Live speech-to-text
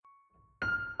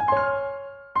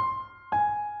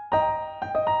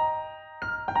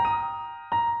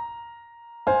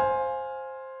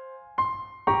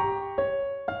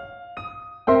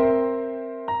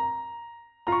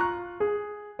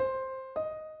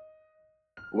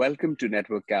Welcome to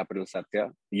Network Capital,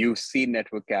 Satya. You see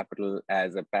Network Capital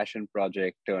as a passion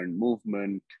project turned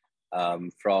movement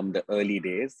from the early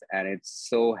days. And it's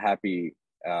so happy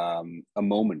a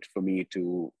moment for me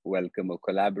to welcome a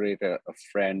collaborator, a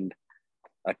friend,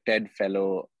 a TED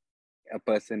fellow, a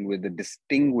person with a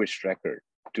distinguished record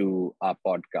to our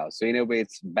podcast. So in a way,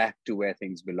 it's back to where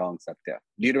things belong, Satya.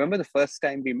 Do you remember the first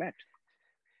time we met?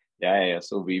 Yeah.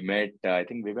 So we met, I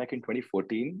think, way back in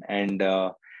 2014. And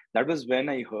that was when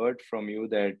I heard from you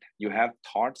that you have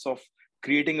thoughts of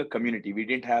creating a community. We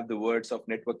didn't have the words of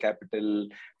network capital,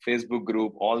 Facebook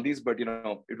group, all these, but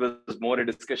it was more a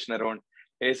discussion around,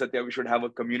 hey, Satya, we should have a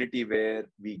community where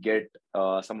we get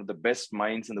some of the best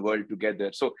minds in the world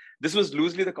together. So this was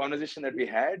loosely the conversation that we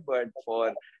had, but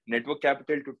for network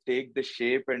capital to take the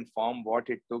shape and form what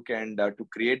it took and to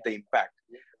create the impact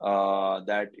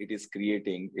that it is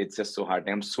creating, it's just so hard.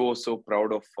 I'm so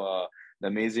proud of the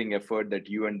amazing effort that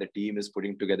you and the team is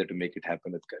putting together to make it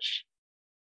happen, Utkarsh.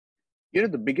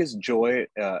 The biggest joy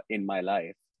in my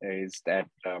life is that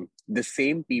the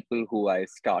same people who I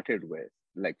started with,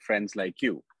 like friends like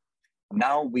you,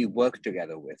 now we work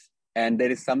together with. And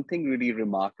there is something really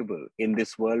remarkable in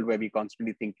this world where we're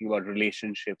constantly thinking about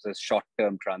relationships as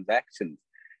short-term transactions.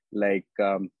 Like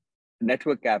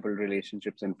network capital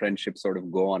relationships and friendships sort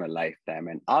of go on a lifetime.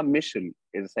 And our mission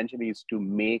is essentially is to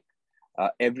make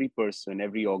every person,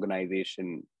 every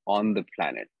organization on the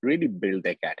planet really build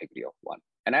their category of one.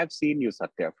 And I've seen you,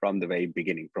 Satya, from the very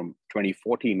beginning, from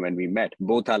 2014 when we met.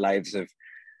 Both our lives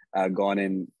have gone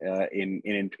in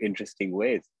interesting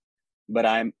ways. But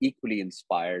I'm equally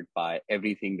inspired by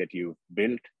everything that you've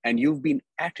built, and you've been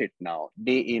at it now,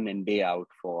 day in and day out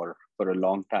for a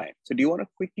long time. So, do you want to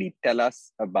quickly tell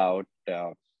us about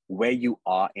where you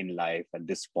are in life at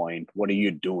this point? What are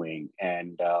you doing,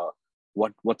 and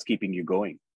what's keeping you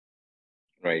going?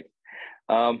 Right.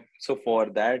 So for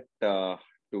that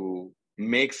to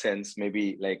make sense,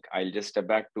 maybe like I'll just step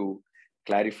back to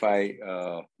clarify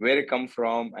where I come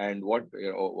from and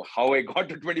how I got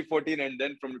to 2014 and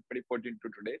then from 2014 to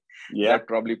today. Yeah, That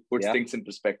probably puts yeah. things in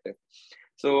perspective.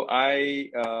 So I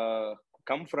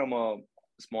come from a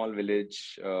small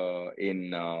village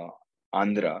in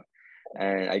Andhra,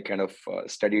 and I kind of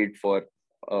studied for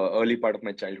early part of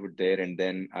my childhood there, and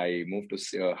then I moved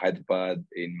to Hyderabad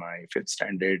in my fifth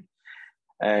standard,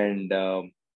 and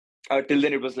till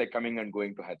then it was like coming and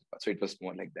going to Hyderabad, so it was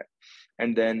more like that.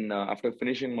 And then after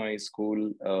finishing my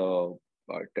school,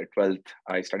 at 12th,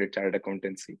 I studied chartered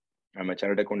accountancy. I'm a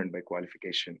chartered accountant by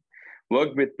qualification.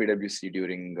 Worked with PwC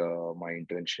during my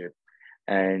internship,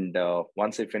 and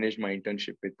once I finished my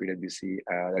internship with PwC,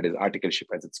 that is articleship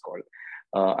as it's called,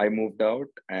 I moved out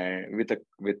and with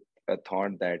a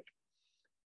thought that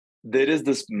there is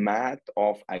this math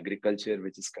of agriculture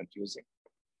which is confusing.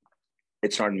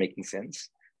 It's not making sense.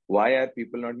 Why are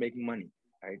people not making money?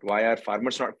 Right? Why are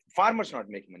farmers not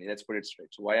making money? Let's put it straight.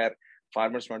 So why are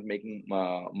farmers not making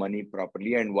money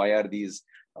properly, and why are these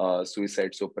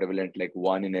suicides so prevalent? Like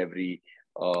one in every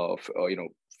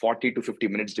 40 to 50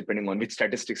 minutes, depending on which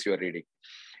statistics you are reading.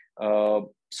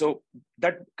 So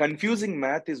that confusing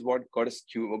math is what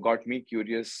got me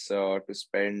curious to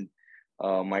spend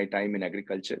my time in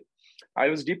agriculture. I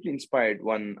was deeply inspired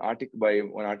one article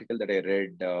that I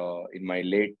read in my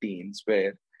late teens,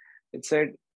 where it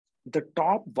said the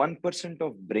top 1%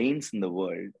 of brains in the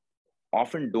world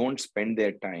often don't spend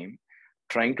their time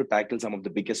trying to tackle some of the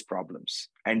biggest problems.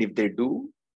 And if they do,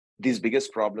 these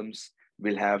biggest problems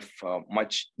will have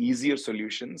much easier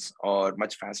solutions or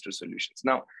much faster solutions.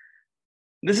 Now,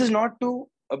 this is not to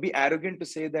be arrogant to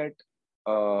say that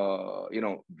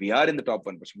we are in the top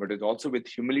 1%, but it's also with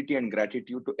humility and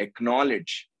gratitude to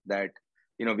acknowledge that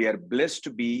we are blessed to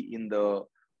be in the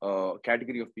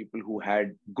category of people who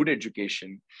had good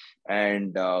education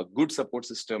and good support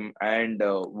system and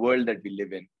world that we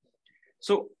live in.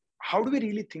 So how do we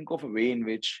really think of a way in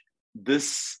which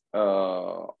this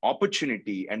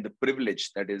opportunity and the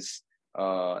privilege that is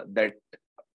that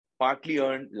partly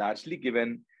earned, largely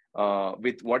given,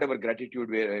 with whatever gratitude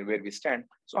where we stand.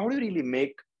 So how do we really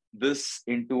make this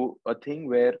into a thing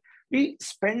where we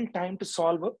spend time to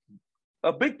solve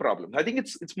a big problem? I think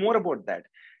it's more about that.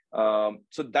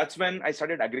 So that's when I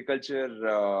started agriculture,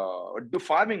 to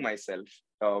farming myself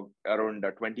around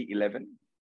 2011,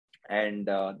 and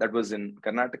that was in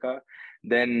Karnataka.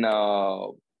 Then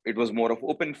it was more of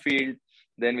open field.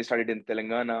 Then we started in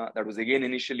Telangana. That was again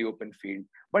initially open field,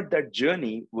 but that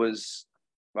journey was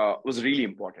was really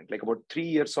important. Like about 3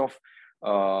 years of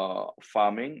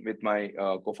farming with my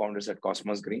co-founders at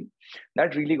Cosmos Green,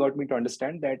 that really got me to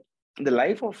understand that the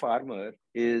life of farmer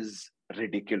is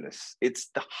ridiculous. It's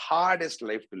the hardest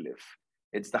life to live.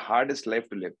 It's the hardest life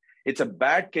to live. It's a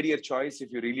bad career choice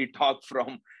if you really talk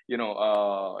from, in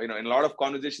a lot of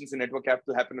conversations in network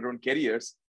capital happen around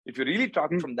careers. If you really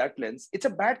talk from that lens, it's a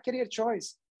bad career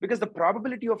choice because the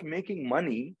probability of making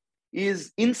money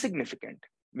is insignificant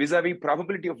vis-a-vis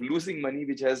probability of losing money,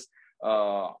 which has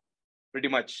pretty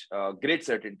much great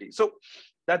certainty. So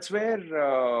that's where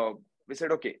we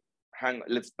said, okay,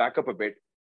 let's back up a bit.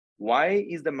 Why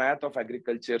is the math of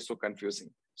agriculture so confusing?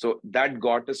 So that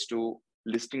got us to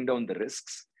listing down the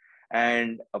risks,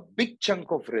 and a big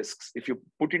chunk of risks, if you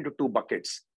put into two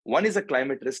buckets, one is a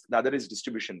climate risk, the other is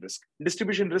distribution risk.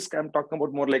 Distribution risk, I'm talking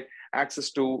about more like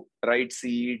access to right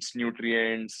seeds,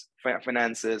 nutrients,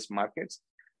 finances, markets.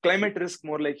 Climate risk,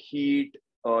 more like heat,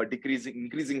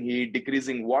 increasing heat,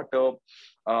 decreasing water,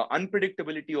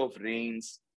 unpredictability of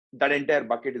rains. That entire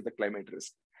bucket is the climate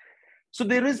risk. So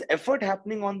there is effort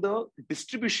happening on the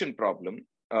distribution problem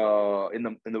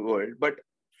in the world, but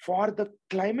for the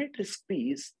climate risk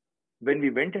piece, when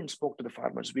we went and spoke to the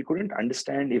farmers, we couldn't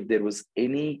understand if there was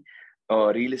any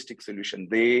realistic solution.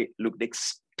 They looked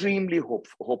extremely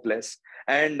hopeless,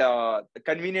 and the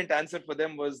convenient answer for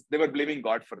them was they were blaming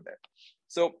God for that.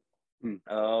 So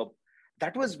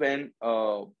that was when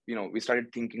we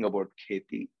started thinking about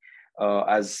kheti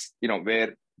as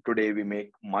where today we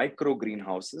make micro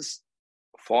greenhouses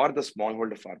for the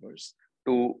smallholder farmers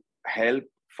to help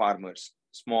farmers,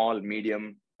 small,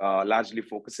 medium, largely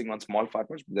focusing on small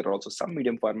farmers. But there are also some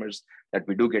medium farmers that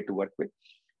we do get to work with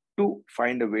to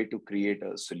find a way to create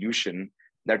a solution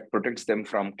that protects them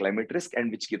from climate risk and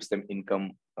which gives them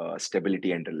income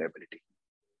stability and reliability.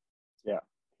 Yeah,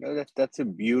 no, that's a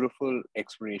beautiful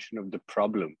explanation of the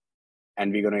problem.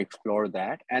 And we're going to explore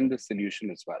that and the solution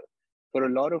as well. For a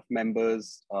lot of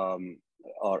members or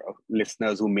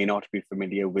listeners who may not be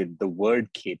familiar with the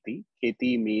word kheti,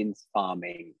 kheti means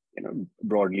farming,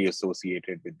 broadly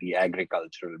associated with the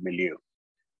agricultural milieu.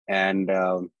 And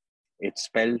it's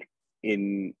spelled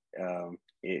in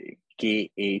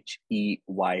Kheyti.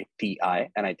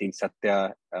 And I think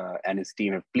Satya and his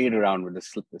team have played around with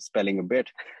the spelling a bit,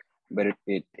 but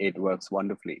it works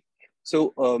wonderfully.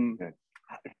 So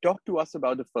talk to us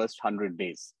about the first 100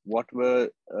 days. What were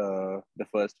the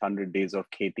first 100 days of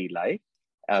kheti like?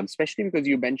 Especially because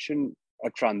you mentioned a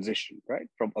transition, right?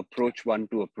 From approach 1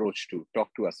 to approach 2.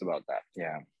 Talk to us about that.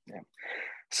 Yeah.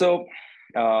 So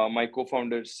my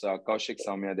co-founders, Kaushik,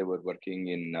 Samya, they were working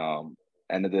in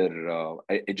another rural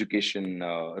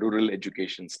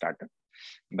education startup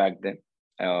back then.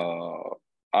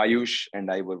 Ayush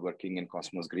and I were working in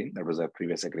Cosmos Green. That was our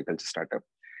previous agriculture startup.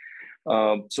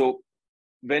 So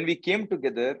when we came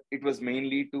together, it was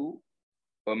mainly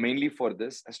for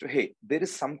this as to, hey, there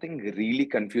is something really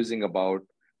confusing about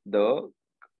the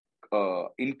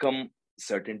income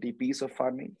certainty piece of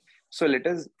farming. So let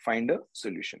us find a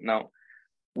solution. Now,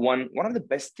 one of the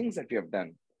best things that we have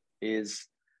done is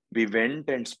we went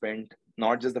and spent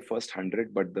not just the first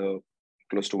 100, but the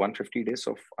close to 150 days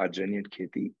of our journey at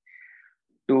kheti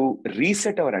to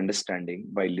reset our understanding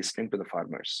by listening to the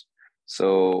farmers.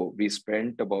 So we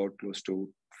spent about close to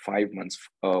 5 months,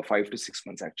 5 to 6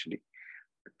 months actually,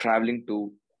 traveling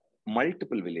to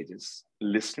multiple villages,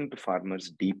 listening to farmers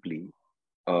deeply.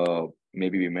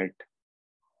 Maybe we met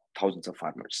thousands of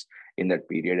farmers in that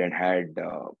period and had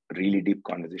really deep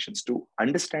conversations to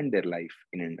understand their life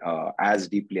in as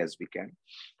deeply as we can,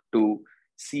 to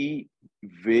see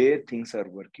where things are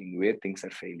working, where things are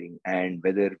failing, and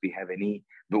whether we have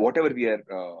whatever we are,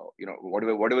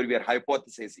 whatever we are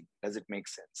hypothesizing, does it make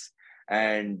sense?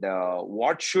 And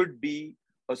what should be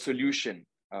a solution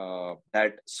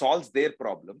that solves their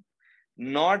problem,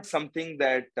 not something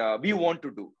that we want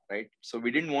to do, right? So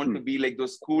we didn't want to be like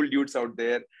those cool dudes out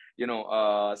there,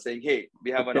 saying, hey,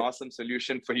 we have an awesome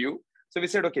solution for you. So we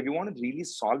said, okay, we want to really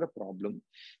solve a problem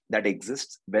that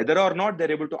exists, whether or not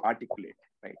they're able to articulate,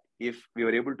 right? If we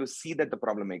were able to see that the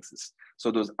problem exists. So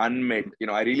those unmet,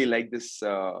 I really like this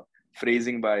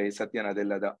phrasing by Satya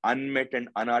Nadella, the unmet and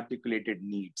unarticulated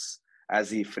needs, as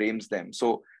he frames them.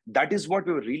 So that is what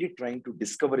we were really trying to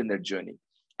discover in that journey.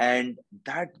 And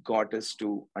that got us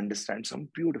to understand some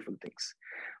beautiful things.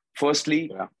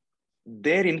 Firstly,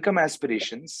 their income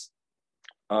aspirations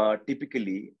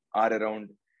typically are around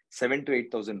 7,000 to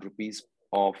 8,000 rupees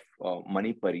of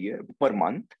money per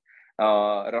month.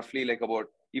 Roughly like about,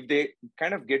 if they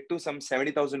kind of get to some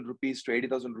 70,000 rupees to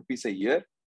 80,000 rupees a year,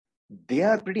 they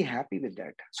are pretty happy with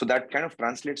that. So that kind of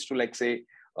translates to like say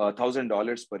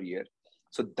 $1,000 per year.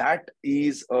 So that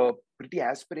is a pretty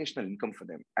aspirational income for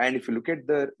them. And if you look at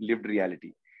the lived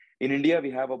reality, in India,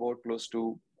 we have about close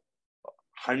to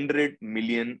 100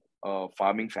 million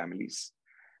farming families.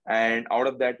 And out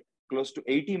of that, close to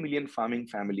 80 million farming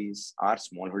families are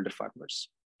smallholder farmers.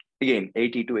 Again,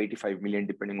 80 to 85 million,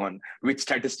 depending on which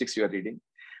statistics you are reading.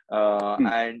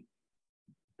 And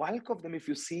bulk of them, if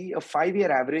you see a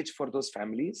 5-year average for those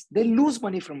families, they lose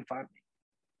money from farming.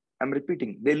 I'm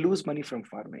repeating, they lose money from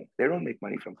farming. They don't make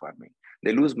money from farming.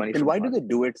 They lose money from farming. Why do they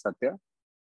do it, Satya?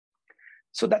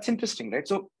 So that's interesting, right?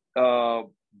 So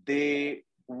they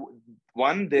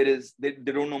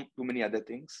don't know too many other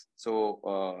things.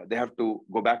 So they have to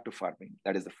go back to farming.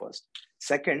 That is the first.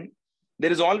 Second,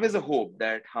 there is always a hope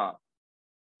that,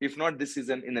 if not this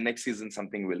season, in the next season,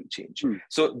 something will change.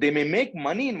 So they may make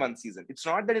money in one season. It's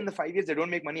not that in the 5 years, they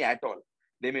don't make money at all.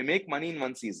 They may make money in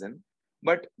one season,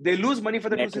 but they lose money for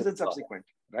the 2 seasons subsequent,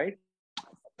 right?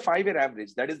 5-year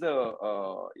average. That is the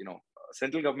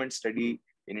central government study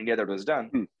in India that was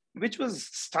done, which was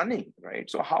stunning, right?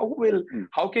 So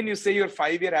how can you say your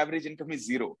 5-year average income is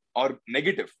zero or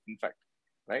negative, in fact,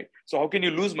 right? So how can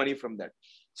you lose money from that?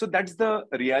 So that's the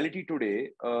reality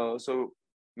today. So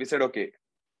we said, okay,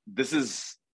 this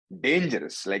is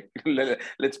dangerous. Like,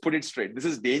 let's put it straight. This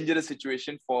is dangerous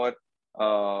situation for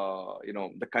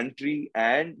the country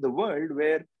and the world,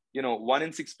 where 1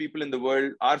 in 6 people in the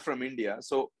world are from India.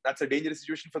 So that's a dangerous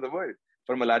situation for the world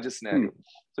from a larger scenario.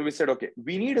 So we said, okay,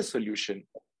 we need a solution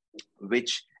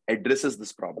which addresses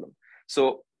this problem.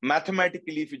 So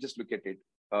mathematically, if you just look at it,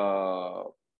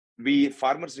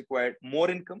 farmers required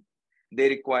more income, they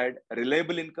required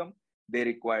reliable income, they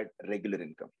required regular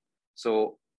income.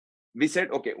 So we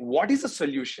said, okay, what is a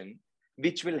solution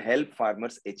which will help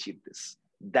farmers achieve this?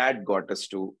 That got us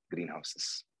to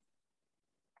greenhouses.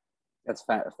 That's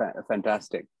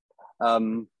fantastic.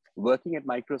 Working at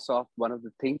Microsoft, one of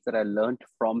the things that I learned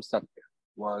from Satya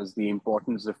was the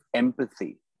importance of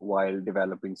empathy while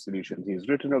developing solutions. He's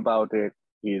written about it.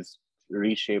 He's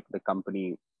reshaped the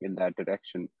company in that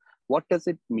direction. What does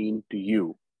it mean to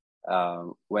you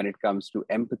when it comes to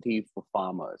empathy for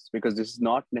farmers? Because this is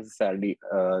not necessarily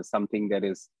something that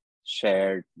is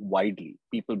shared widely.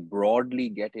 People broadly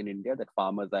get in India that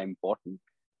farmers are important,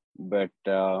 but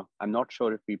I'm not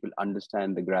sure if people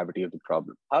understand the gravity of the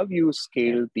problem. How have you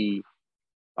scaled the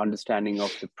understanding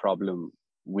of the problem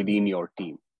within your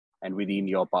team and within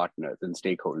your partners and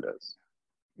stakeholders?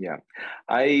 Yeah,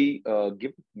 I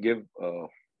give a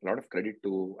lot of credit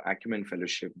to Acumen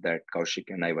Fellowship that Kaushik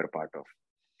and I were part of,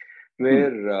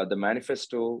 where the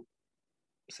manifesto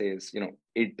says,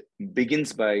 it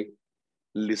begins by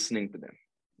listening to them,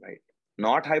 right?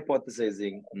 Not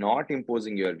hypothesizing, not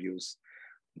imposing your views,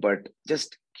 but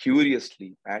just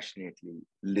curiously, passionately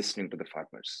listening to the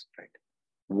farmers, right?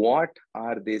 What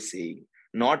are they saying?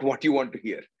 Not what you want to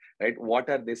hear, right? What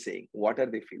are they saying? What are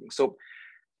they feeling? So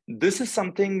this is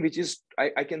something which is,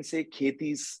 I can say,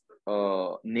 Kheti's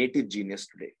native genius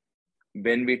today.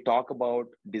 When we talk about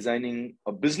designing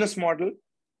a business model,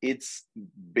 it's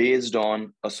based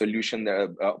on a solution,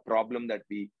 a problem that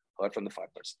we heard from the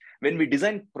farmers. When we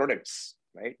design products,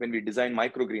 right? When we design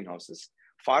micro greenhouses,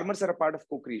 farmers are a part of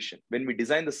co-creation. When we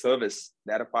design the service,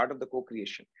 they are a part of the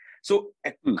co-creation. So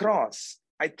across,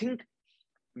 I think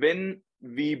when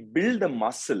we build a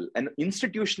muscle, an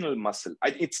institutional muscle,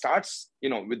 it starts,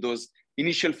 with those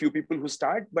initial few people who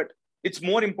start, but it's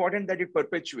more important that it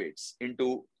perpetuates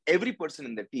into every person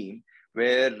in the team,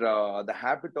 where the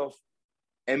habit of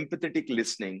empathetic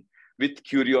listening with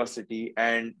curiosity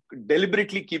and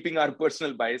deliberately keeping our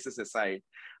personal biases aside,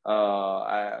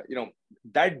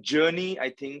 that journey, I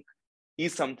think,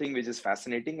 is something which is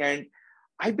fascinating. And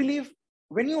I believe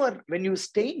when you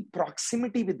stay in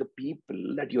proximity with the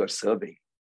people that you are serving,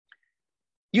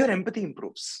 your empathy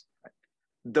improves.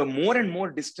 The more and more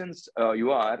distanced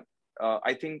you are,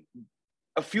 I think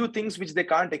a few things which they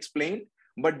can't explain,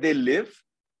 but they live,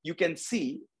 you can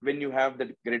see when you have that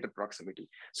greater proximity.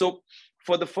 So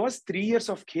for the first 3 years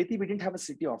of Kheti, we didn't have a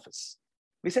city office.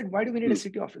 We said, why do we need a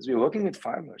city office? We're working with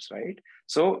farmers, right?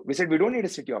 So we said, we don't need a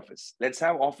city office. Let's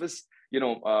have office,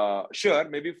 sure,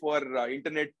 maybe for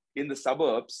internet in the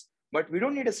suburbs, but we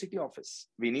don't need a city office.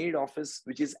 We need office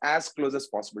which is as close as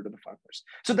possible to the farmers.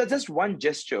 So that's just one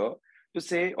gesture to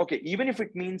say, okay, even if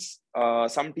it means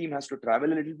some team has to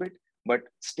travel a little bit, but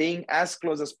staying as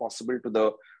close as possible to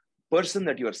the person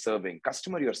that you are serving,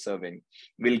 customer you are serving,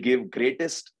 will give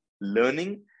greatest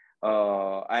learning,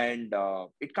 and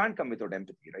it can't come without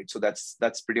empathy, right? So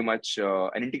that's pretty much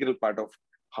an integral part of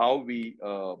how we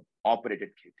operate at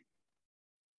Kheti.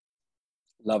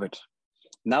 Love it.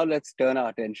 Now let's turn our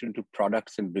attention to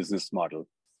products and business model.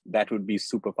 That would be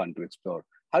super fun to explore.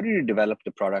 How did you develop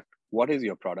the product? What is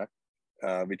your product,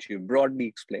 which you broadly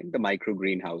explained, the micro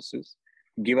greenhouses?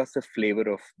 Give us a flavor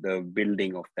of the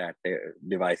building of that,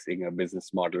 devising a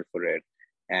business model for it,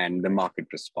 and the market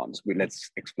response.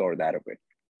 Let's explore that a bit.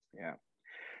 Yeah.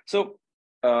 So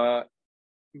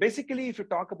basically, if you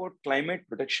talk about climate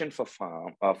protection for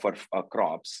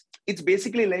crops, it's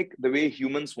basically like the way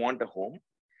humans want a home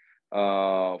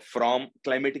from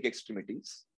climatic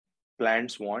extremities.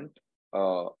 Plants want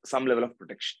some level of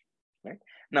protection, right?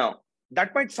 Now,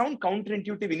 that might sound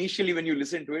counterintuitive initially when you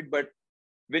listen to it, but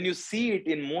when you see it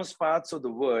in most parts of the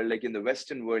world, like in the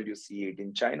Western world, you see it,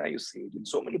 in China, you see it, in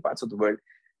so many parts of the world,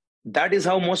 that is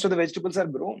how most of the vegetables are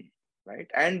grown, right?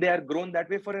 And they are grown that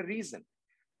way for a reason,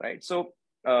 right? So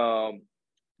a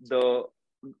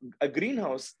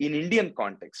greenhouse in Indian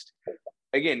context,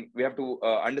 again, we have to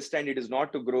understand it is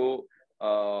not to grow,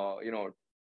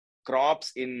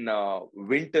 crops in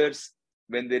winters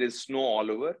when there is snow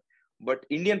all over. But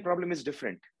Indian problem is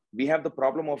different. We have the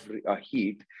problem of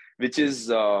heat, which is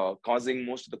causing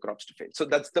most of the crops to fail. So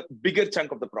that's the bigger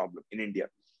chunk of the problem in India.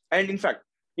 And in fact,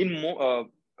 in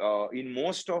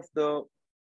most of the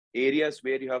areas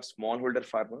where you have smallholder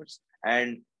farmers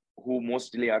and who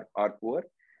mostly are poor,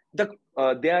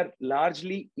 they are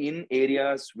largely in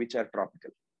areas which are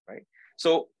tropical, right?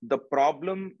 So the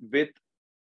problem with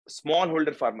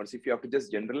smallholder farmers, if you have to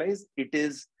just generalize, it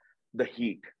is the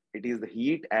heat. It is the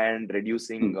heat and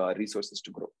reducing resources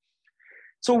to grow.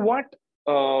 So what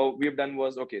we have done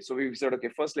was, okay, so we said, okay,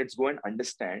 first let's go and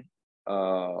understand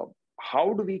how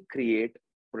do we create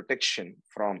protection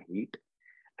from heat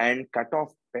and cut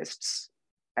off pests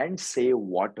and save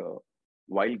water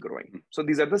while growing. So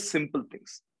these are the simple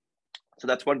things. So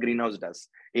that's what greenhouse does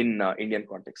in Indian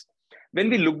context. When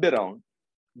we looked around,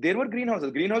 there were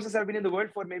greenhouses. Greenhouses have been in the world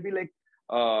for maybe like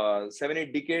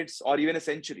 7-8 decades or even a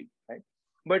century, right?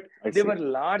 But they were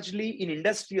largely in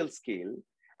industrial scale,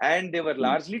 and they were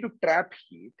largely to trap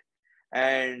heat,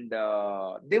 and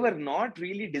they were not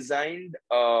really designed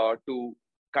to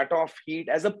cut off heat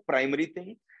as a primary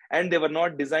thing, and they were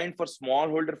not designed for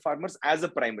smallholder farmers as a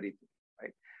primary thing,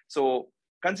 right? So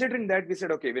considering that, we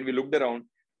said, okay, when we looked around,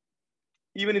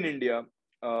 even in India,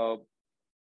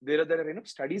 there are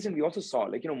studies, and we also saw,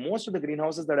 like, most of the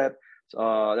greenhouses that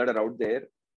are out there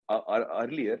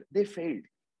earlier, they failed.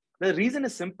 The reason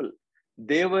is simple.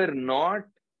 They were not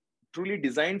truly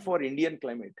designed for Indian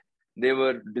climate. They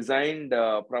were designed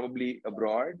probably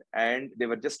abroad, and they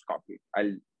were just copied.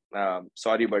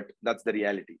 Sorry, but that's the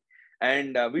reality.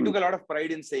 And we took a lot of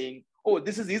pride in saying, oh,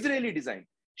 this is Israeli design.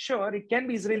 Sure, it can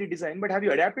be Israeli design, but have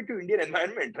you adapted to Indian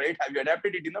environment, right? Have you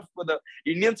adapted it enough for the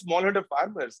Indian smallholder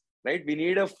farmers, right? We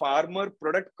need a farmer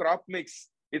product crop mix.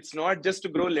 It's not just to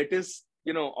grow lettuce,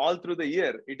 all through the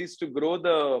year. It is to grow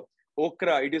the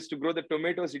okra. It is to grow the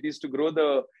tomatoes. It is to grow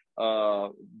the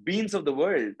beans of the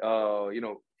world,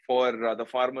 for the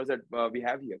farmers that we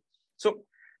have here. So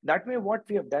that way, what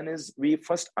we have done is we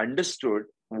first understood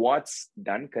what's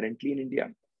done currently in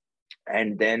India.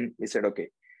 And then we said, okay,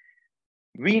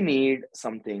 we need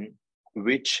something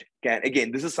which can,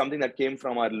 again, this is something that came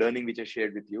from our learning, which I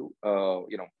shared with you,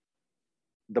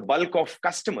 the bulk of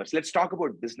customers. Let's talk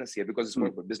about business here, because it's more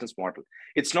about business model.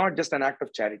 It's not just an act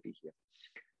of charity here.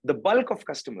 The bulk of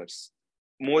customers,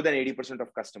 more than 80%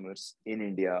 of customers in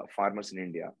India, farmers in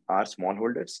India, are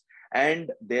smallholders,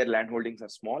 and their land holdings are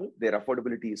small. Their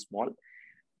affordability is small.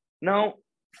 Now,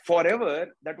 forever,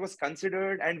 that was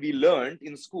considered, and we learned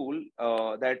in school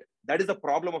that is the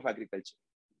problem of agriculture.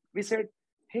 We said,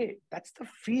 hey, that's the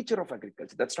feature of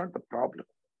agriculture. That's not the problem,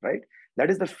 right? That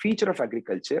is the feature of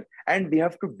agriculture, and we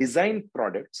have to design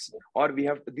products, or we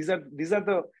have to, these are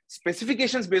the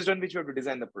specifications based on which we have to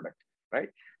design the product, right?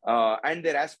 And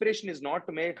their aspiration is not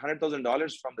to make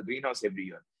 $100,000 from the greenhouse every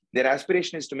year. Their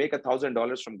aspiration is to make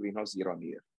 $1,000 from greenhouse year on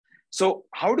year. So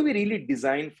how do we really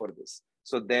design for this?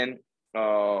 So then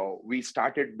we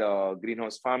started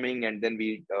greenhouse farming, and then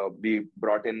we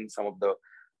brought in some of the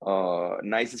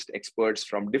nicest experts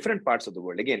from different parts of the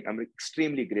world. Again, I'm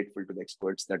extremely grateful to the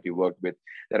experts that we worked with.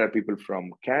 There are people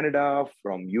from Canada,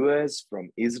 from US,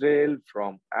 from Israel,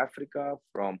 from Africa,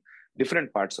 from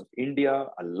different parts of India,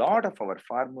 a lot of our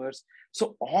farmers.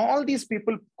 So all these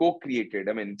people co-created.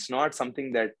 I mean, it's not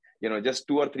something that, just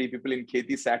 2 or 3 people in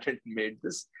Kheti sat and made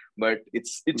this, but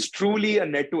it's truly a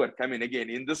network. I mean, again,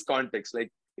 in this context,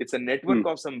 like, it's a network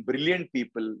of some brilliant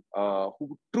people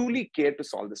who truly care to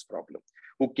solve this problem,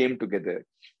 who came together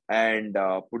and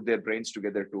put their brains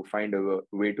together to find a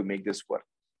way to make this work.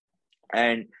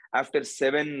 And after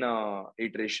 7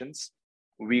 iterations,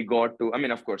 we got to,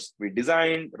 of course, we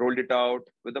designed, rolled it out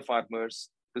with the farmers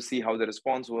to see how the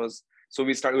response was. So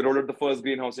we rolled out the first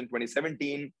greenhouse in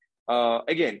 2017.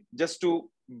 Again, just to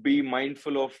be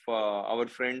mindful of our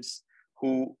friends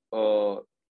who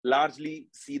largely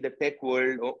see the tech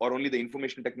world or only the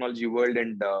information technology world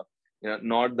and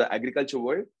not the agriculture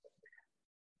world.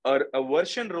 A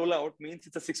version rollout means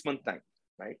it's a 6-month time,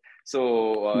 right?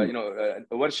 So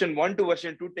version 1 to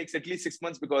version 2 takes at least 6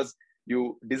 months, because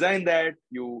you design that,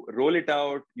 you roll it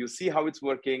out, you see how it's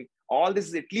working. All this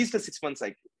is at least a 6-month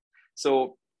cycle.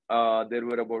 So there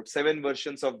were about 7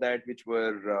 versions of that which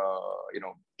were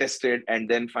tested, and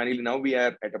then finally now we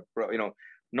are at a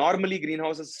normally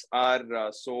greenhouses are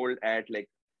sold at like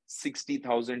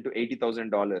 $60,000 to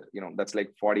 $80,000. That's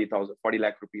like 40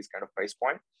 lakh rupees kind of price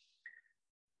point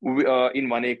in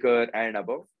 1 acre and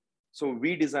above. So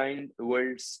we designed the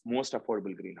world's most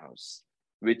affordable greenhouse,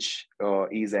 which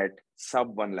is at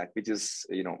sub 1 lakh, which is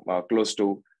close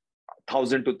to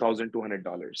 $1,000 to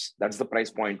 $1,200. That's the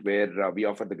price point where we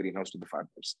offer the greenhouse to the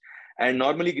farmers. And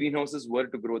normally greenhouses were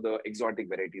to grow the exotic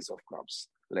varieties of crops,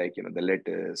 like the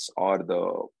lettuce or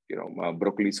the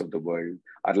broccolis of the world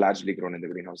are largely grown in the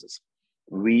greenhouses.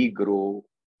 We grow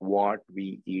what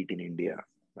we eat in India,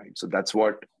 right? So that's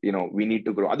what we need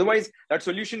to grow. Otherwise, that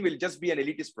solution will just be an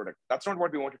elitist product. That's not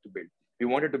what we wanted to build. We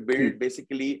wanted to build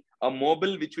basically a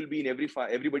mobile which will be in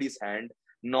everybody's hand,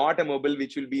 not a mobile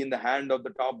which will be in the hand of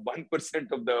the top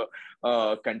 1% of the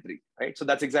country, right? So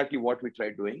that's exactly what we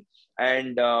tried doing.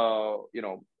 And,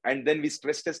 and then we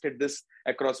stress tested this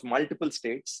across multiple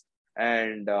states.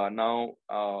 And now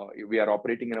we are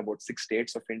operating in about 6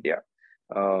 states of India.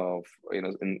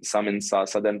 Some in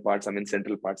southern part, some in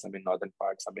central part, some in northern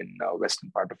part, some in western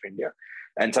part of India,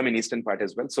 and some in eastern part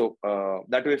as well. So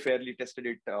that way fairly tested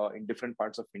it in different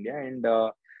parts of India. And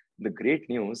the great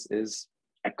news is,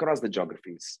 across the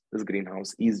geographies, this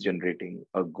greenhouse is generating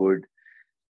a good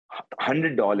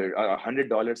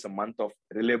 $100 a month of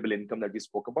reliable income that we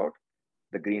spoke about.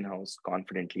 The greenhouse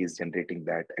confidently is generating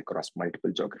that across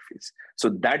multiple geographies. So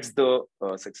that's the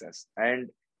success. And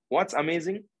what's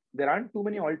amazing, there aren't too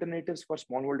many alternatives for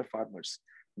smallholder farmers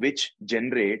which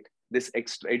generate this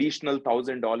additional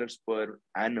 $1,000 per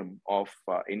annum of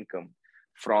income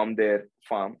from their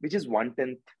farm, which is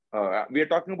 1/10. We are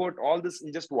talking about all this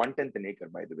in just 1/10 an acre,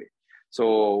 by the way.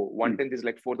 So 1/10 is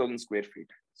like 4,000 square feet.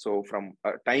 So from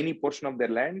a tiny portion of their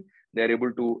land, they're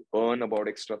able to earn about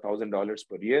extra $1,000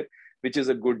 per year, which is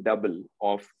a good double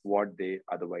of what they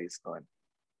otherwise earn.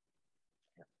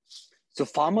 So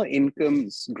farmer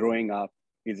incomes growing up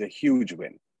is a huge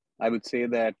win. I would say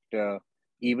that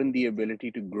even the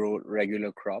ability to grow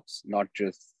regular crops, not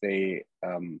just say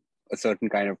a certain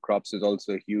kind of crops, is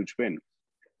also a huge win.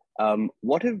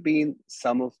 What have been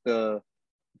some of the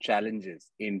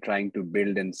challenges in trying to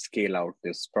build and scale out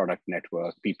this product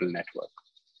network, people network?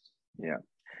 Yeah.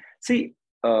 See,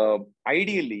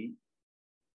 ideally,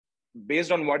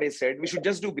 based on what I said, we should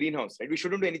just do greenhouse, right? We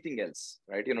shouldn't do anything else,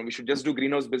 right? We should just do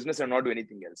greenhouse business and not do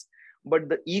anything else. But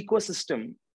the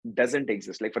ecosystem doesn't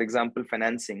exist. Like, for example,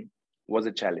 financing was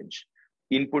a challenge.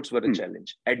 Inputs were a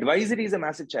challenge. Advisory is a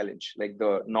massive challenge. Like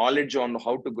the knowledge on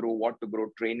how to grow, what to grow,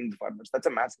 training the farmers, that's a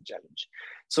massive challenge.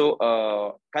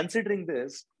 So considering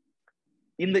this,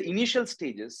 in the initial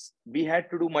stages, we had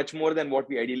to do much more than what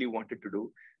we ideally wanted to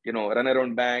do. Run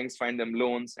around banks, find them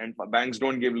loans, and banks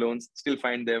don't give loans, still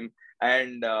find them,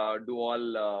 and do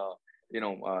all,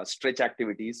 stretch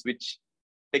activities, which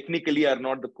technically are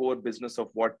not the core business of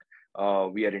what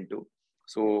we are into.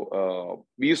 So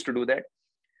we used to do that.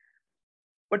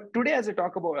 But today, as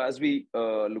we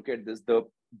look at this, the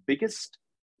biggest,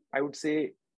 I would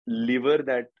say, lever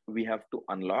that we have to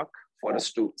unlock for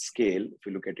us to scale, if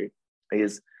you look at it,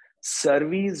 is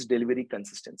service delivery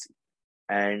consistency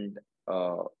and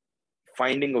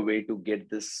finding a way to get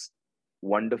this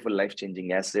wonderful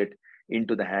life-changing asset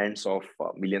into the hands of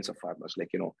millions of farmers.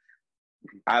 Like,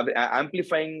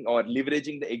 amplifying or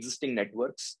leveraging the existing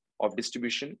networks of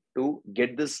distribution to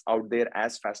get this out there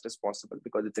as fast as possible,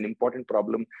 because it's an important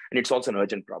problem and it's also an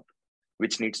urgent problem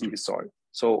which needs to be solved.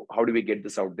 So how do we get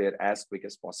this out there as quick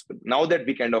as possible, now that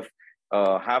we kind of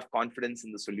have confidence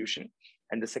in the solution?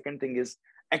 And the second thing is,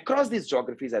 across these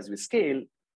geographies as we scale,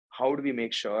 how do we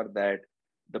make sure that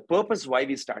the purpose why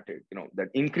we started, that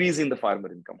increase in the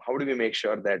farmer income, how do we make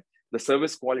sure that the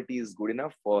service quality is good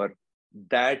enough for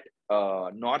that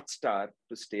North Star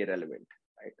to stay relevant?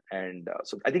 Right? And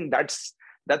so I think that's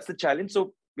the challenge.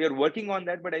 So we are working on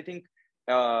that, but I think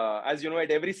as you know,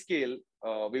 at every scale,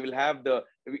 we will have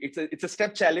it's a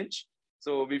step challenge.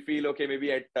 So we feel, okay,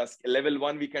 maybe at level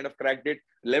 1, we kind of cracked it.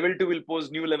 Level 2 will pose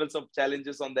new levels of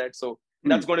challenges on that. So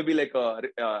that's going to be like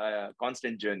a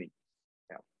constant journey.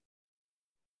 Yeah.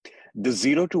 The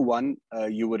 0 to 1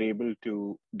 you were able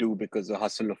to do because the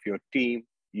hustle of your team.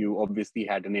 You obviously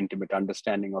had an intimate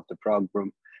understanding of the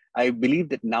program. I believe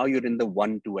that now you're in the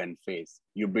 1 to N phase.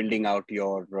 You're building out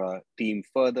your team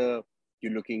further.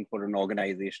 You're looking for an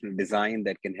organizational design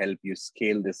that can help you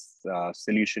scale this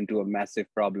solution to a massive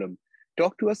problem.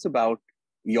 Talk to us about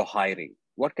your hiring.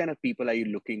 What kind of people are you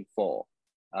looking for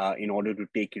in order to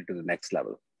take you to the next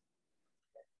level?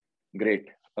 Great.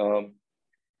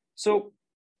 So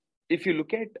if you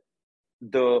look at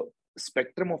the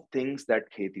spectrum of things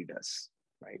that Kheti does,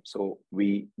 right? So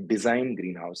we design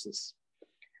greenhouses,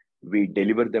 we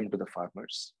deliver them to the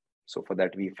farmers. So for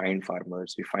that, we find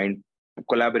farmers, we find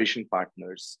collaboration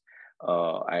partners,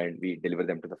 and we deliver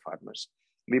them to the farmers.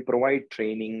 We provide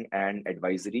training and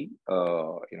advisory.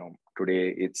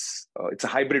 Today it's a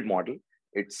hybrid model.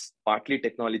 It's partly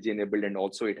technology enabled, and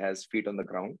also it has feet on the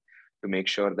ground to make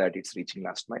sure that it's reaching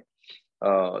last mile.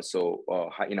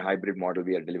 In a hybrid model,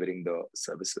 we are delivering the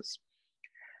services.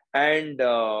 And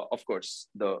of course,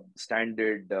 the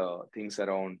standard things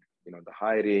around the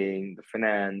hiring, the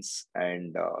finance,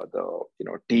 and the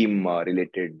team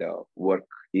related work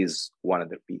is one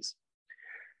other piece.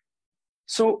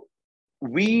 So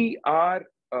we are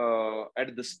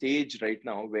at the stage right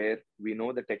now where we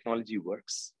know the technology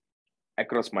works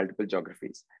across multiple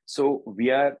geographies. So we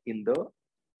are in the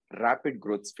rapid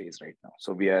growth phase right now.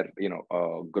 So we are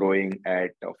growing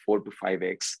at 4 to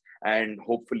 5x, and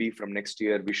hopefully from next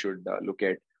year we should look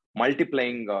at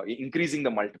multiplying, increasing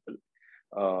the multiple.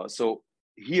 So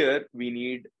here we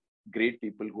need great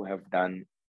people who have done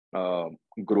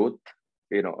growth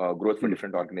for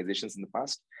different organizations in the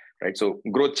past, right? So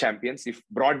growth champions, if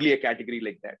broadly a category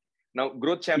like that. Now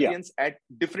growth champions at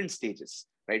different stages,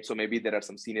 right? So maybe there are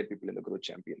some senior people in the growth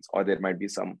champions, or there might be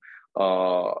some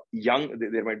younger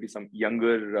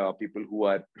people who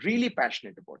are really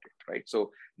passionate about it, right?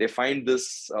 So they find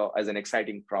this as an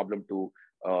exciting problem to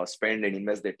spend and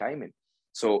invest their time in.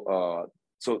 So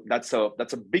that's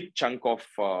a big chunk of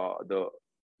the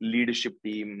leadership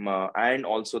team and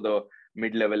also the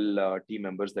mid-level team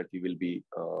members that we will be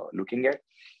looking at.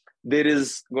 There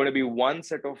is going to be one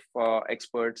set of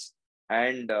experts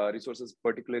and resources,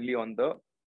 particularly on the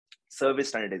service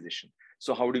standardization.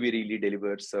 So how do we really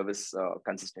deliver service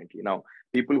consistently? Now,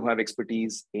 people who have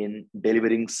expertise in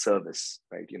delivering service,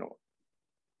 right?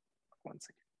 One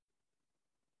second.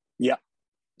 Yeah.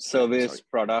 Service,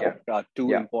 product are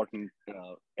two important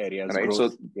areas. Right.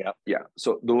 Growth.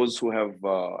 So those who have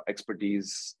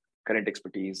current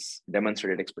expertise,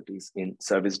 demonstrated expertise in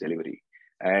service delivery,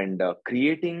 and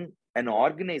creating an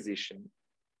organization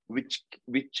which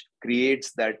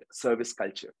creates that service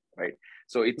culture, right?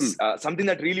 So it's something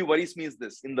that really worries me is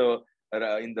this: in the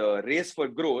race for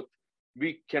growth,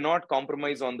 we cannot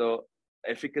compromise on the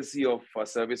efficacy of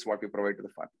service what we provide to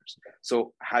the farmers.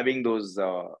 So having those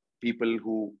people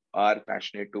who are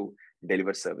passionate to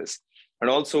deliver service, and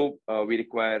also we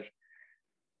require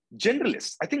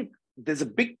generalists. I think there's a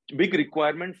big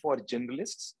requirement for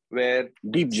generalists, where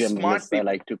deep generalists, I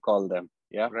like to call them.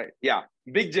 Yeah. Right. Yeah.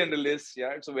 Big generalists.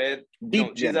 Yeah. So where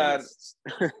deep generalists.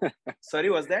 Sorry,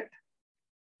 what's that?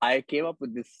 I came up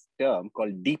with this term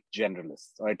called deep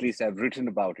generalists, or at least I've written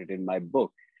about it in my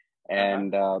book.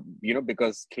 And,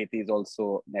 because Kheti is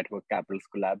also Network Capital's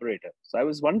collaborator. So I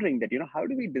was wondering that, how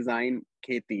do we design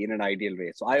Kheti in an ideal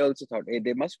way? So I also thought, hey,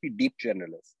 there must be deep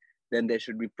generalists. Then there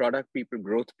should be product people,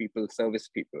 growth people, service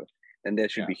people. Then there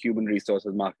should be human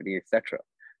resources, marketing, etc.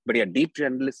 But deep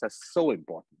generalists are so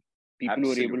important. People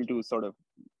who are able to sort of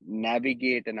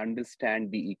navigate and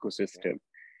understand the ecosystem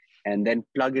and then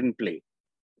plug and play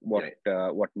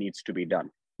what needs to be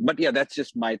done. But that's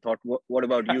just my thought. What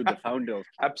about you, the founder of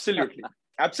Absolutely.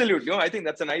 No, I think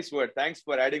that's a nice word. Thanks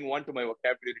for adding one to my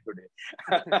vocabulary today.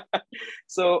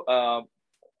 So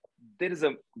there is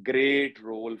a great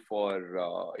role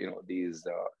for these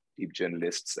deep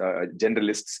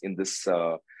generalists in this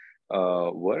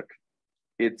work.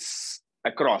 It's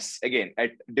across, again,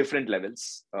 at different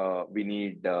levels. We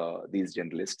need these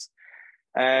generalists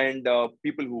and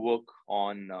people who work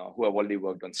on who have already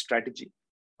worked on strategy.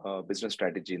 Business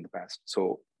strategy in the past.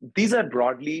 So these are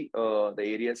broadly the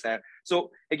areas.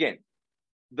 So again,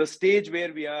 the stage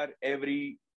where we are,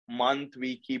 every month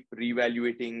we keep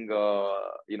reevaluating,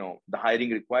 the hiring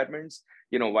requirements,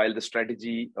 while the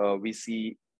strategy we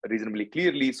see reasonably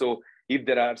clearly. So if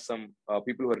there are some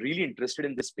people who are really interested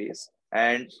in this space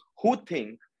and who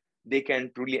think they can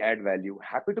truly add value,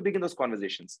 happy to begin those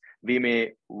conversations. We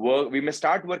may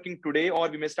start working today, or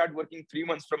we may start working 3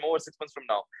 months from now or 6 months from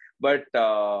now. But,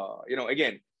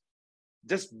 again,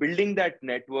 just building that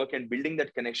network and building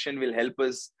that connection will help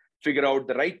us figure out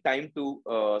the right time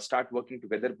to start working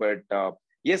together. But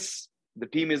yes, the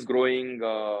team is growing.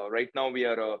 Right now, we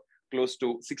are close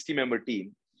to 60-member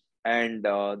team, and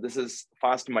this is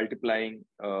fast multiplying.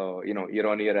 Year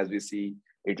on year, as we see,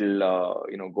 it'll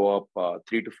go up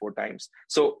 3 to 4 times.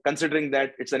 So considering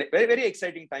that, it's a very, very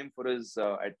exciting time for us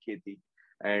at KT,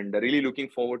 and really looking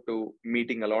forward to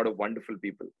meeting a lot of wonderful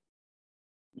people.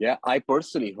 Yeah, I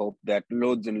personally hope that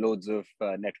loads and loads of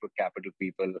network capital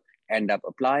people end up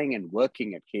applying and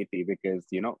working at KT, because,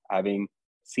 having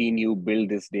seen you build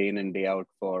this day in and day out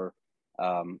for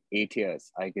 8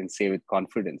 years, I can say with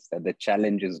confidence that the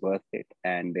challenge is worth it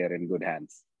and they're in good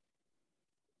hands.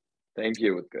 Thank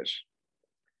you, Utkarsh.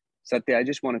 Satya, I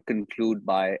just want to conclude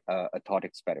by a thought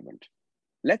experiment.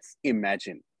 Let's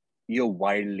imagine you're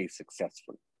wildly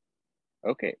successful,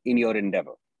 okay, in your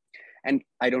endeavor. And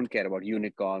I don't care about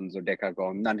unicorns or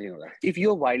decacorn, nothing of that. If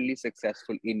you're wildly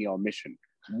successful in your mission,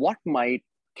 what might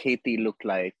KT look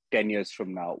like 10 years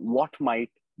from now? What might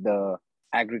the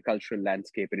agricultural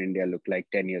landscape in India look like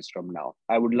 10 years from now?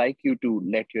 I would like you to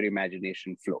let your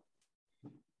imagination flow.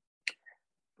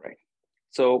 Right.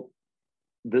 So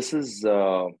this is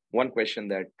one question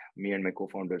that me and my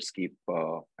co-founders keep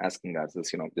asking us,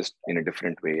 is, just in a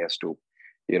different way, as to,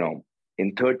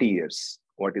 in 30 years,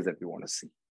 what is that we want to see?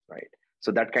 Right.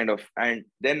 So that kind of, and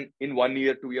then in 1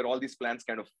 year, 2 year, all these plans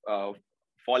kind of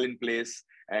fall in place,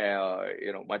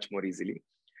 much more easily.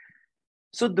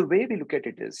 So the way we look at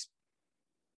it is,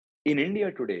 in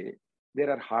India today, there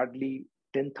are hardly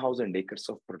 10,000 acres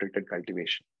of protected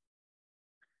cultivation.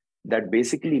 That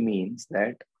basically means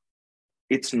that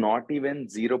it's not even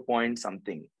 0 point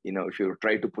something, if you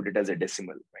try to put it as a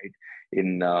decimal, right?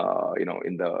 In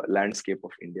the landscape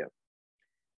of India.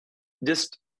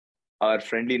 Just our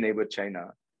friendly neighbor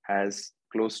China has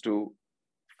close to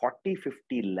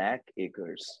 40-50 lakh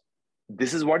acres.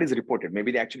 This is what is reported.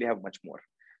 Maybe they actually have much more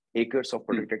acres of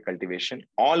protected cultivation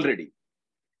already.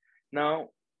 Now,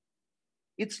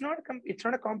 it's not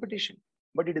a competition,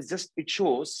 but it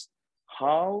shows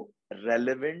how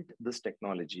relevant this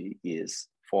technology is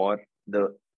for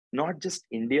not just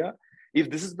India. If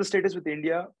this is the status with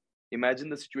India, imagine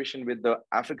the situation with the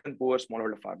African poor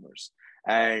smallholder farmers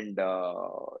and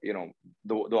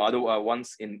the other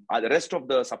ones in the rest of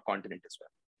the subcontinent as well.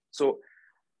 So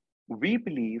we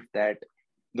believe that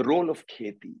the role of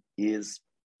KT is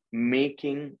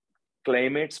making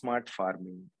climate smart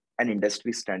farming an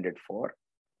industry standard for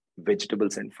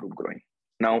vegetables and fruit growing.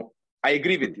 Now, I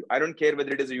agree with you. I don't care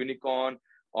whether it is a unicorn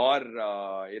or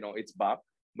it's BAP,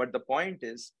 but the point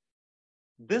is,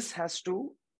 this has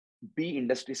to be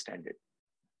industry standard.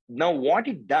 Now, what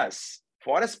it does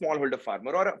for a smallholder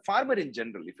farmer or a farmer in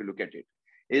general, if you look at it,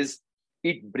 is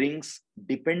it brings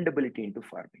dependability into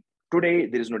farming. Today,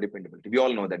 there is no dependability. We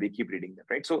all know that. We keep reading that,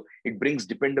 right? So it brings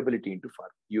dependability into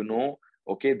farming.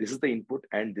 Okay, this is the input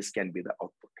and this can be the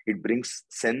output. It brings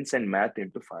sense and math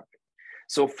into farming.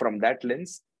 So from that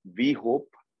lens, we hope,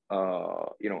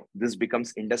 this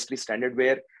becomes industry standard,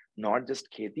 where not just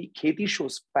KT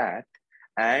shows path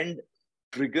and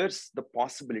triggers the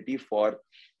possibility for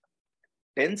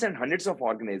tens and hundreds of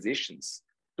organizations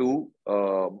to,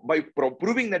 by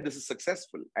proving that this is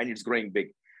successful and it's growing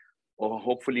big, or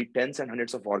hopefully tens and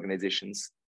hundreds of organizations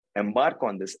embark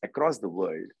on this across the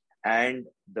world. And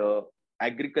the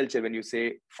agriculture, when you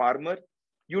say farmer,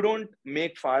 you don't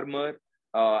make farmer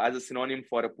as a synonym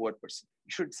for a poor person.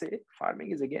 You should say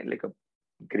farming is, again, like a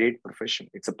great profession.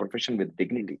 It's a profession with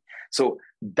dignity. So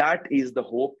that is the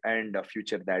hope and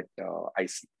future that I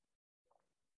see.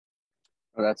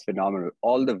 Oh, that's phenomenal.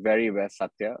 All the very best,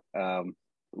 Satya.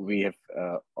 We have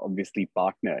obviously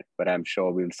partnered, but I'm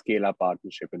sure we'll scale our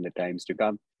partnership in the times to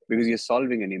come, because you're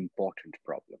solving an important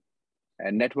problem.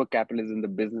 And network capital is in the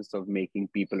business of making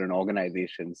people and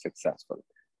organizations successful.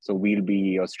 So we'll be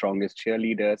your strongest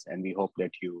cheerleaders, and we hope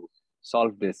that you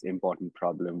solve this important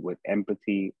problem with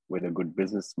empathy, with a good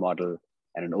business model,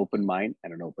 and an open mind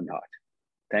and an open heart.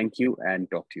 Thank you, and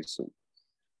talk to you soon.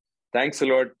 Thanks a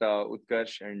lot,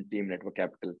 Utkarsh and Team Network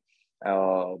Capital.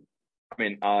 Our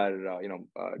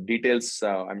details,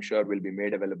 I'm sure, will be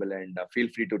made available, and feel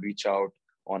free to reach out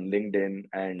on LinkedIn,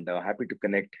 and happy to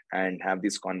connect and have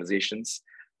these conversations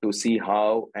to see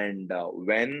how and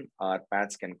when our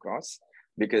paths can cross.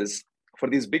 Because for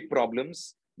these big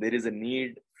problems, there is a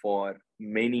need for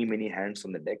many, many hands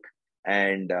on the deck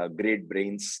and great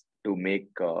brains to make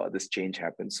this change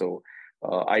happen. So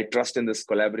I trust in this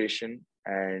collaboration,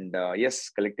 and yes,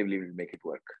 collectively we'll make it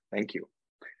work. Thank you.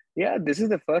 Yeah, this is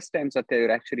the first time, Satya,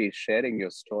 you're actually sharing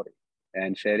your story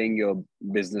and sharing your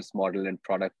business model and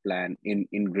product plan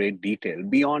in great detail,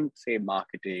 beyond, say,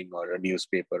 marketing or a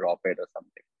newspaper op-ed or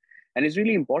something. And it's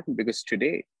really important because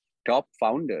today, top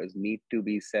founders need to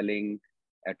be selling,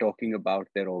 talking about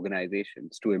their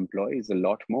organizations to employees a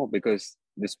lot more, because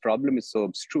this problem is so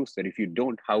abstruse that if you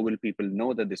don't, how will people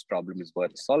know that this problem is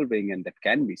worth solving and that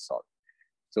can be solved?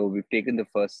 So we've taken the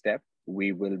first step.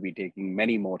 We will be taking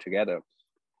many more together.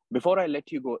 Before I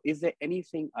let you go, is there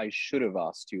anything I should have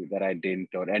asked you that I didn't,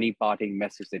 or any parting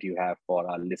message that you have for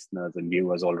our listeners and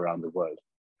viewers all around the world?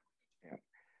 Yeah.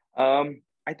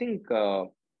 I think you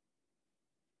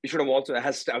should have also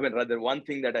asked, I mean, rather, one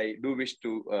thing that I do wish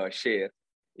to share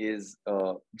is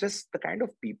just the kind of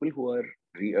people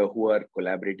who are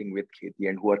collaborating with Kheyti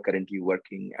and who are currently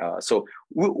working.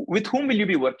 With whom will you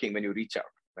be working when you reach out,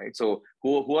 right? So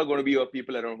who are going to be your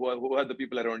people around? Who are the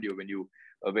people around you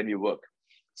when you work?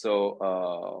 So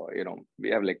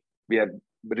we are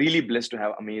really blessed to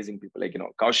have amazing people like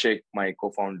Kaushik, my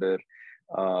co-founder.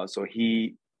 So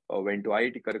he went to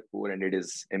IIT Kharagpur and did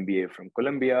his MBA from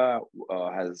Columbia.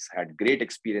 Has had great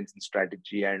experience in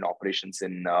strategy and operations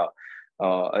in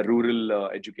a rural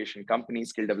education company,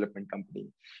 skill development company.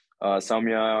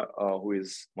 Samya, who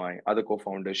is my other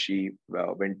co-founder, she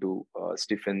went to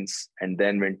Stephens and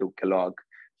then went to Kellogg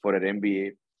for her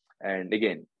MBA. And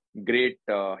again, great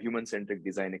human-centric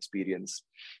design experience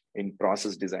in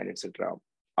process design, etc.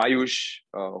 Ayush,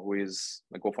 who is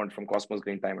my co-founder from Cosmos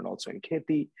Green Time and also in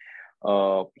Kheyti,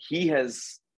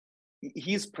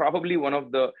 he's probably one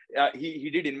of the he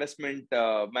did investment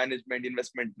management,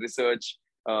 investment research,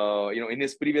 in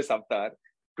his previous avatar.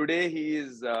 Today he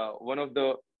is one of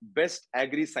the best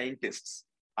agri scientists,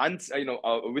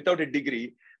 without a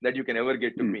degree, that you can ever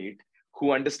get to meet,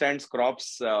 who understands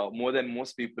crops more than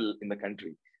most people in the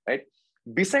country, right?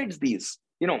 Besides these,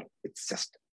 it's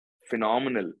just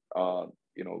phenomenal.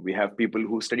 We have people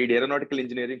who studied aeronautical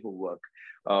engineering who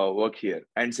work here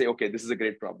and say, okay, this is a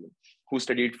great problem. Who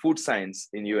studied food science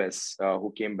in US,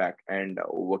 who came back and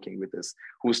working with us,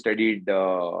 who studied,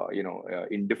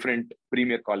 in different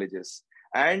premier colleges.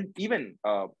 And even,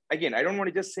 again, I don't want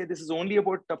to just say this is only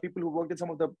about people who worked in some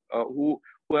of the, who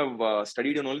have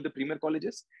studied in only the premier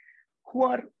colleges, who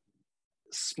are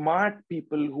smart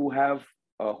people who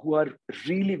are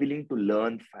really willing to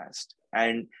learn fast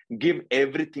and give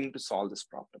everything to solve this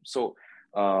problem. So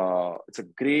it's a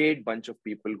great bunch of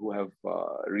people who have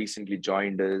recently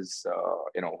joined us,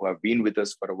 who have been with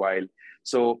us for a while.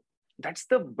 So that's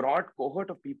the broad cohort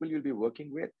of people you'll be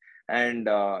working with. And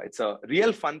it's a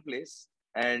real fun place.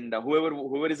 And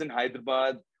whoever is in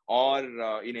Hyderabad or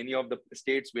in any of the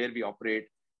states where we operate,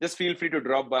 just feel free to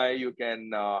drop by. You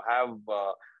can have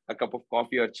a cup of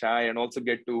coffee or chai and also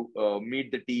get to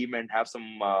meet the team and have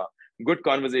some good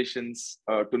conversations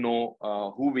to know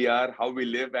who we are, how we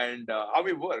live, and how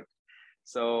we work.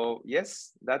 So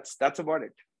yes, that's about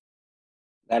it.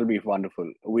 That'll be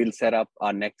wonderful. We'll set up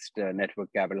our next Network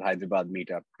Capital Hyderabad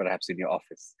meetup, perhaps in your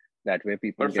office. That way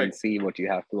people can see what you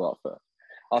have to offer.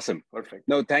 Awesome. Perfect.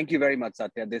 No, thank you very much,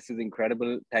 Satya. This is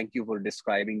incredible. Thank you for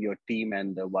describing your team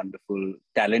and the wonderful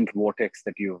talent vortex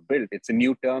that you've built. It's a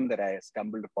new term that I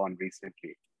stumbled upon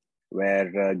recently,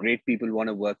 where great people want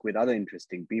to work with other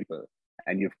interesting people.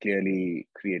 And you've clearly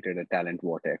created a talent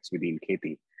vortex within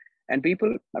Kheyti. And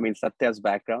people, Satya's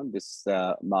background, this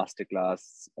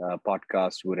masterclass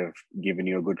podcast would have given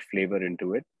you a good flavor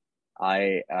into it.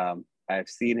 I've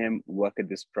seen him work at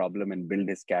this problem and build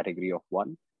his category of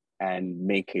one and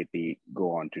make Kheyti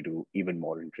go on to do even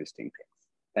more interesting things.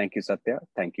 Thank you, Satya.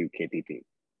 Thank you, Kheyti team.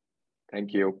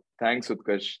 Thank you. Thanks,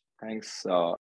 Utkarsh. Thanks,